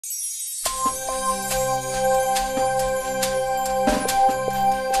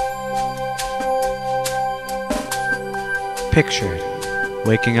Picture it,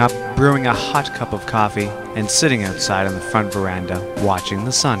 waking up, brewing a hot cup of coffee, and sitting outside on the front veranda watching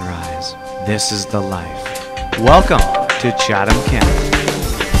the sunrise. This is the life. Welcome to Chatham-Kent.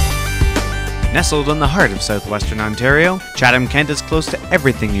 Nestled in the heart of southwestern Ontario, Chatham-Kent is close to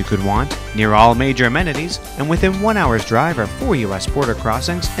everything you could want, near all major amenities, and within 1 hour's drive are 4 U.S. border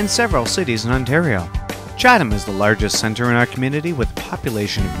crossings and several cities in Ontario. Chatham is the largest centre in our community with a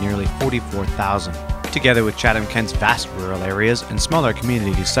population of nearly 44,000. Together with Chatham-Kent's vast rural areas and smaller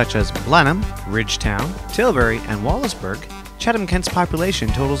communities such as Blenheim, Ridgetown, Tilbury, and Wallaceburg, Chatham-Kent's population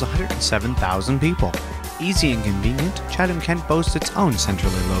totals 107,000 people. Easy and convenient, Chatham-Kent boasts its own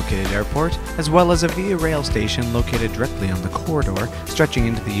centrally located airport, as well as a Via Rail station located directly on the corridor stretching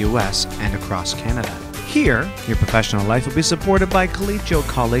into the US and across Canada. Here, your professional life will be supported by collegial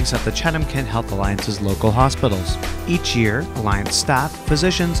colleagues at the Chatham-Kent Health Alliance's local hospitals. Each year, Alliance staff,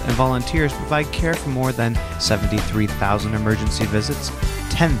 physicians, and volunteers provide care for more than 73,000 emergency visits,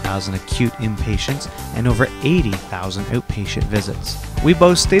 10,000 acute inpatients, and over 80,000 outpatient visits. We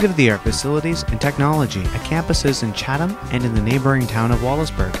boast state-of-the-art facilities and technology at campuses in Chatham and in the neighboring town of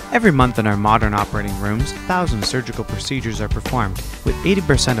Wallaceburg. Every month in our modern operating rooms, 1,000 surgical procedures are performed, with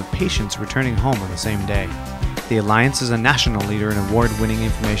 80% of patients returning home on the same day. The Alliance is a national leader in award-winning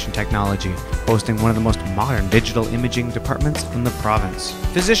information technology, boasting one of the most modern digital imaging departments in the province.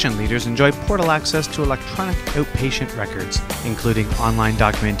 Physician leaders enjoy portal access to electronic outpatient records, including online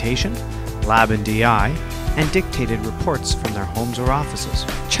documentation, lab and DI, and dictated reports from their homes or offices.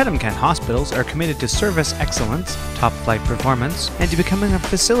 Chatham-Kent hospitals are committed to service excellence, top-flight performance, and to becoming a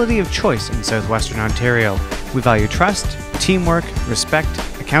facility of choice in southwestern Ontario. We value trust, teamwork, respect,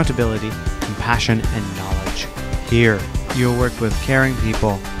 accountability, compassion, and knowledge. Here, you'll work with caring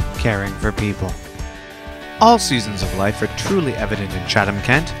people, caring for people. All seasons of life are truly evident in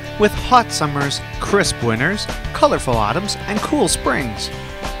Chatham-Kent, with hot summers, crisp winters, colorful autumns, and cool springs.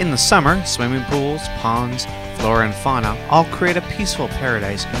 In the summer, swimming pools, ponds, flora and fauna all create a peaceful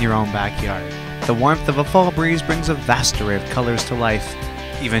paradise in your own backyard. The warmth of a fall breeze brings a vast array of colors to life.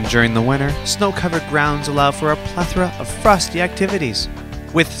 Even during the winter, snow-covered grounds allow for a plethora of frosty activities.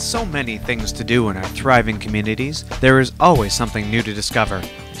 With so many things to do in our thriving communities, there is always something new to discover.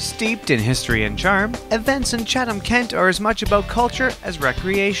 Steeped in history and charm, events in Chatham-Kent are as much about culture as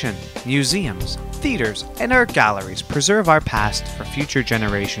recreation. Museums, theaters, and art galleries preserve our past for future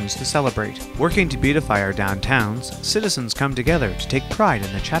generations to celebrate. Working to beautify our downtowns, citizens come together to take pride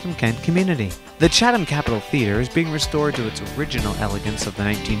in the Chatham-Kent community. The Chatham Capitol Theatre is being restored to its original elegance of the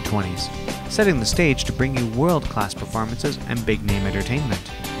 1920s, setting the stage to bring you world-class performances and big-name entertainment.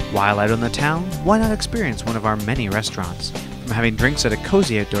 While out on the town, why not experience one of our many restaurants? From having drinks at a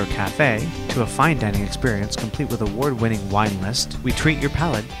cozy outdoor cafe, to a fine dining experience complete with award-winning wine list, we treat your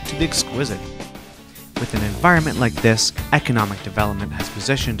palate to the exquisite. With an environment like this, economic development has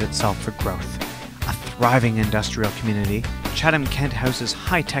positioned itself for growth. A thriving industrial community, Chatham-Kent houses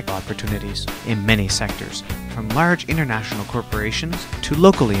high-tech opportunities in many sectors, from large international corporations to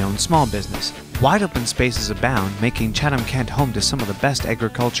locally owned small business. Wide open spaces abound, making Chatham-Kent home to some of the best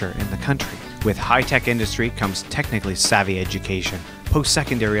agriculture in the country. With high-tech industry comes technically savvy education.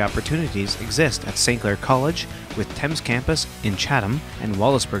 Post-secondary opportunities exist at St. Clair College, with Thames Campus in Chatham and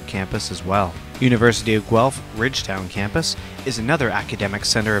Wallaceburg Campus as well. University of Guelph Ridgetown Campus is another academic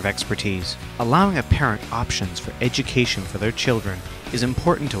center of expertise. Allowing a parent options for education for their children is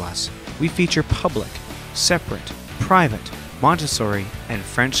important to us. We feature public, separate, private, Montessori, and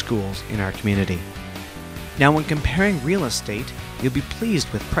French schools in our community. Now, when comparing real estate, you'll be pleased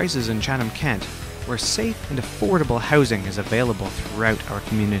with prices in Chatham-Kent, where safe and affordable housing is available throughout our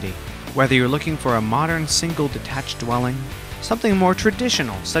community. Whether you're looking for a modern single detached dwelling, something more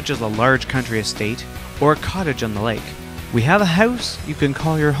traditional such as a large country estate, or a cottage on the lake, we have a house you can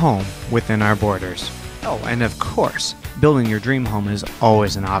call your home within our borders. Oh, and of course, building your dream home is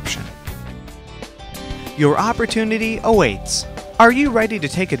always an option. Your opportunity awaits. Are you ready to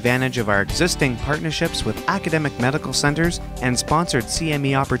take advantage of our existing partnerships with academic medical centers and sponsored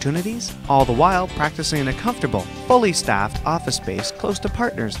CME opportunities, all the while practicing in a comfortable, fully staffed office space close to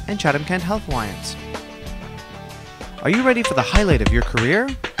partners and Chatham-Kent Health Alliance? Are you ready for the highlight of your career?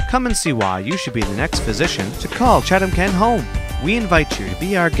 Come and see why you should be the next physician to call Chatham-Kent home. We invite you to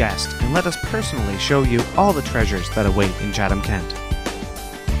be our guest and let us personally show you all the treasures that await in Chatham-Kent.